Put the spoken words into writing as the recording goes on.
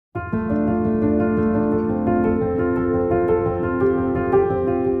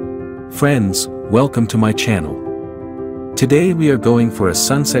Friends, welcome to my channel. Today we are going for a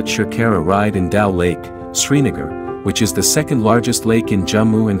sunset Shikara ride in Dal Lake, Srinagar, which is the second largest lake in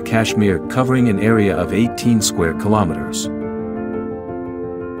Jammu and Kashmir, covering an area of 18 square kilometers.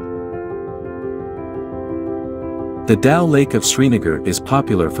 The Dal Lake of Srinagar is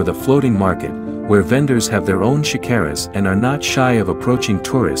popular for the floating market, where vendors have their own shikaras and are not shy of approaching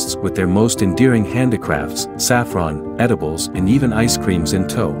tourists with their most endearing handicrafts, saffron, edibles, and even ice creams in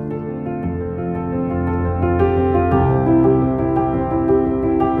tow.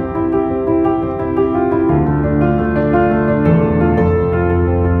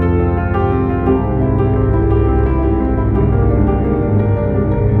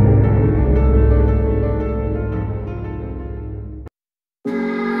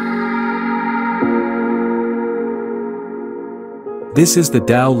 This is the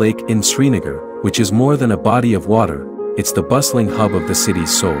Dal Lake in Srinagar, which is more than a body of water, it's the bustling hub of the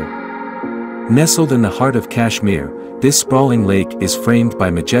city's soul. Nestled in the heart of Kashmir, this sprawling lake is framed by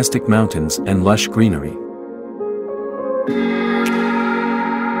majestic mountains and lush greenery.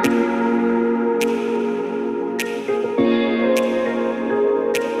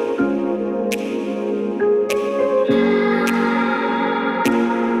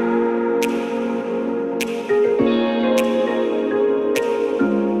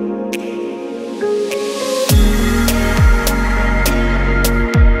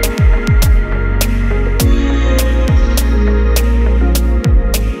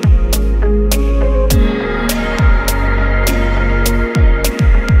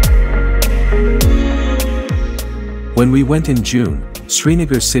 When we went in June,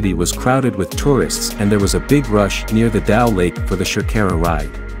 Srinagar city was crowded with tourists and there was a big rush near the Dal Lake for the Shikara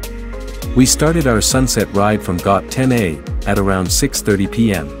ride. We started our sunset ride from Ghat 10 at around 6:30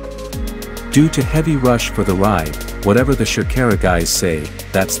 p.m. Due to heavy rush for the ride, whatever the Shikara guys say,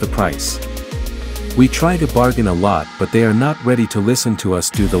 that's the price. We try to bargain a lot, but they are not ready to listen to us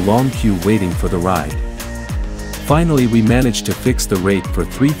due to the long queue waiting for the ride. Finally we managed to fix the rate for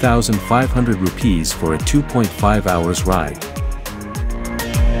 3,500 rupees for a 2.5 hours ride.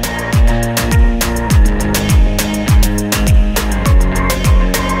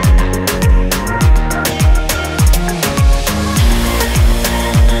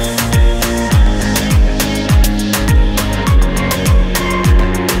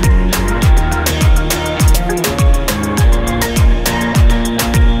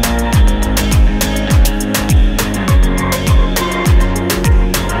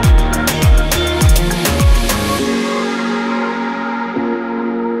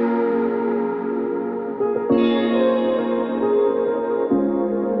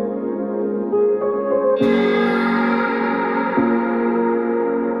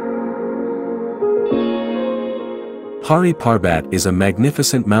 Hari Parbat is a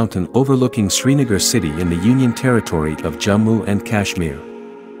magnificent mountain overlooking Srinagar city in the Union Territory of Jammu and Kashmir.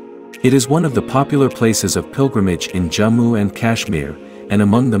 It is one of the popular places of pilgrimage in Jammu and Kashmir, and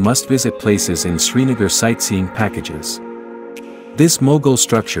among the must-visit places in Srinagar sightseeing packages. This Mughal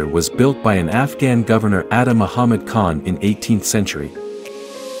structure was built by an Afghan governor Ata Muhammad Khan in 18th century.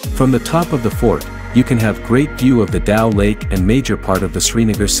 From the top of the fort, you can have great view of the Dal Lake and major part of the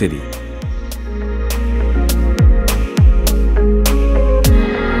Srinagar city.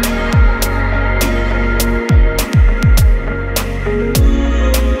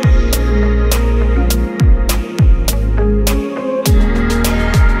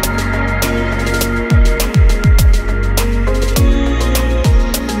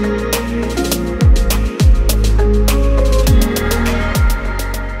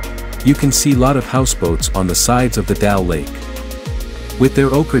 You can see lot of houseboats on the sides of the Dal Lake. With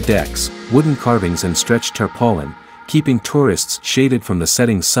their ochre decks, wooden carvings and stretched tarpaulin, keeping tourists shaded from the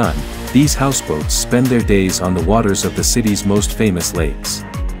setting sun, these houseboats spend their days on the waters of the city's most famous lakes.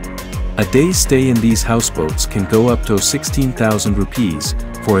 A day's stay in these houseboats can go up to 16,000 rupees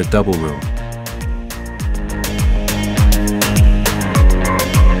for a double room.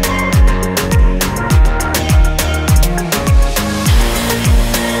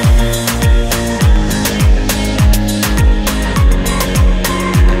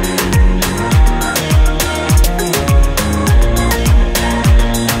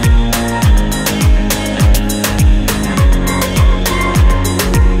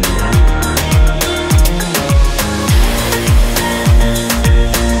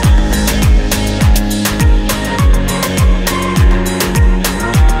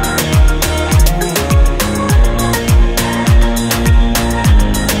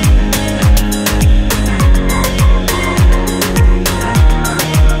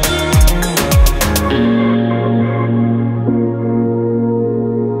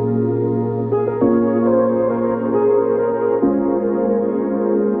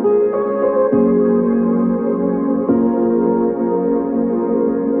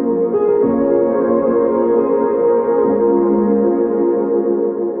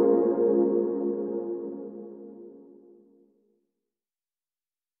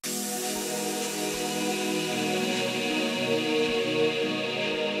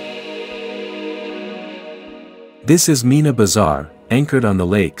 This is Meena Bazaar, anchored on the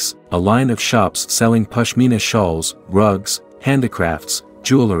lakes, a line of shops selling pashmina shawls, rugs, handicrafts,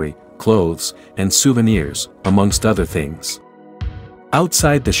 jewelry, clothes, and souvenirs, amongst other things.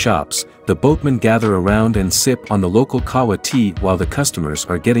 Outside the shops, the boatmen gather around and sip on the local kawa tea while the customers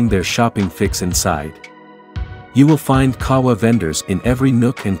are getting their shopping fix inside. You will find kawa vendors in every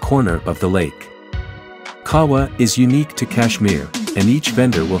nook and corner of the lake. Kawa is unique to Kashmir, and each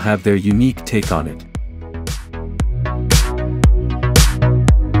vendor will have their unique take on it.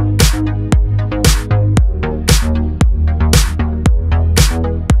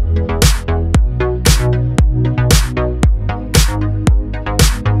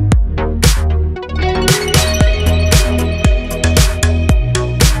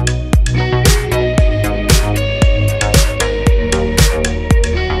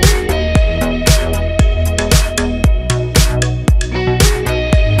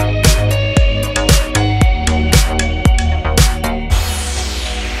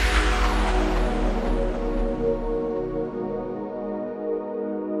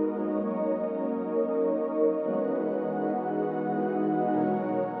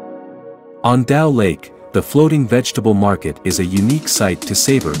 On Dal Lake, the floating vegetable market is a unique sight to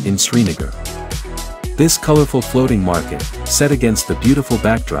savor in Srinagar. This colorful floating market, set against the beautiful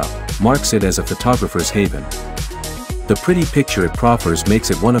backdrop, marks it as a photographer's haven. The pretty picture it proffers makes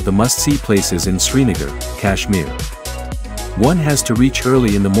it one of the must-see places in Srinagar, Kashmir. One has to reach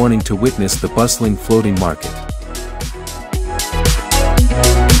early in the morning to witness the bustling floating market.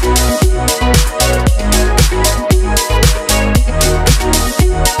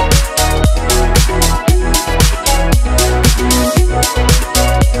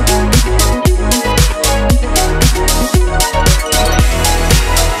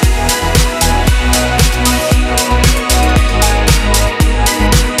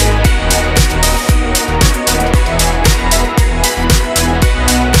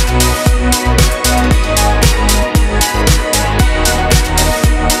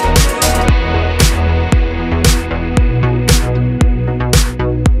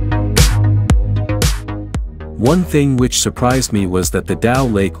 One thing which surprised me was that the Dal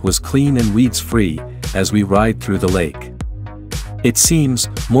Lake was clean and weeds-free, as we ride through the lake. It seems,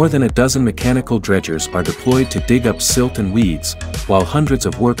 more than a dozen mechanical dredgers are deployed to dig up silt and weeds, while hundreds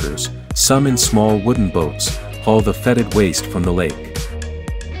of workers, some in small wooden boats, haul the fetid waste from the lake.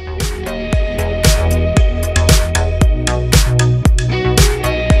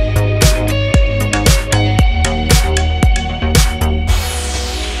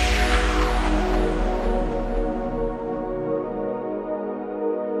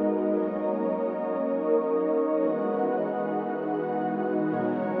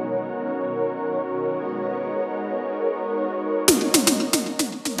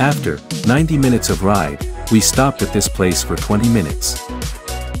 After 90 minutes of ride, we stopped at this place for 20 minutes.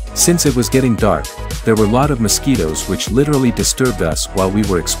 Since it was getting dark, there were a lot of mosquitoes which literally disturbed us while we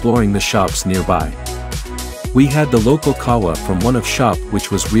were exploring the shops nearby. We had the local kawa from one of shop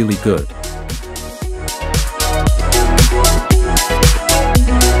which was really good.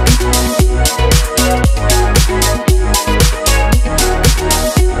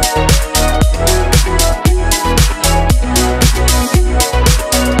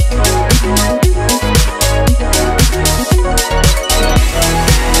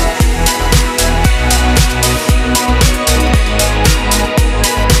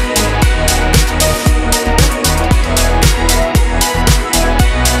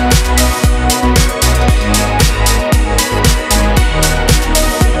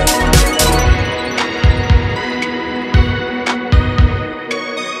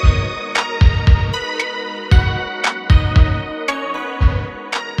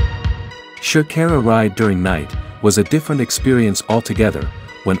 Shikara ride during night was a different experience altogether,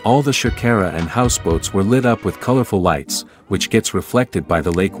 when all the Shikara and houseboats were lit up with colorful lights, which gets reflected by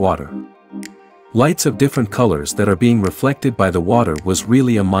the lake water. Lights of different colors that are being reflected by the water was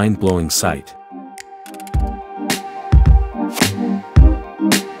really a mind-blowing sight.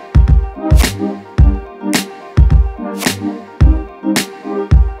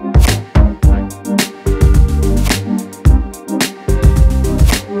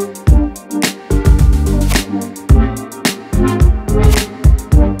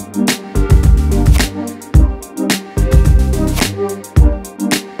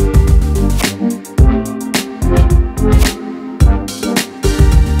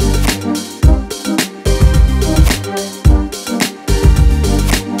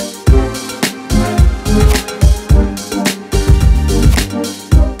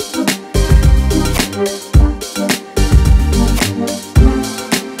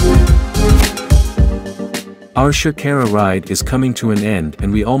 Our Shikara ride is coming to an end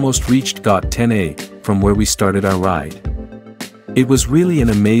and we almost reached Ghat 10A, from where we started our ride. It was really an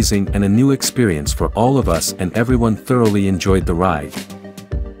amazing and a new experience for all of us and everyone thoroughly enjoyed the ride.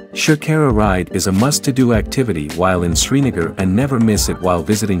 Shikara ride is a must-to-do activity while in Srinagar and never miss it while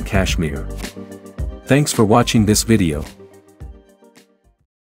visiting Kashmir. Thanks for watching this video.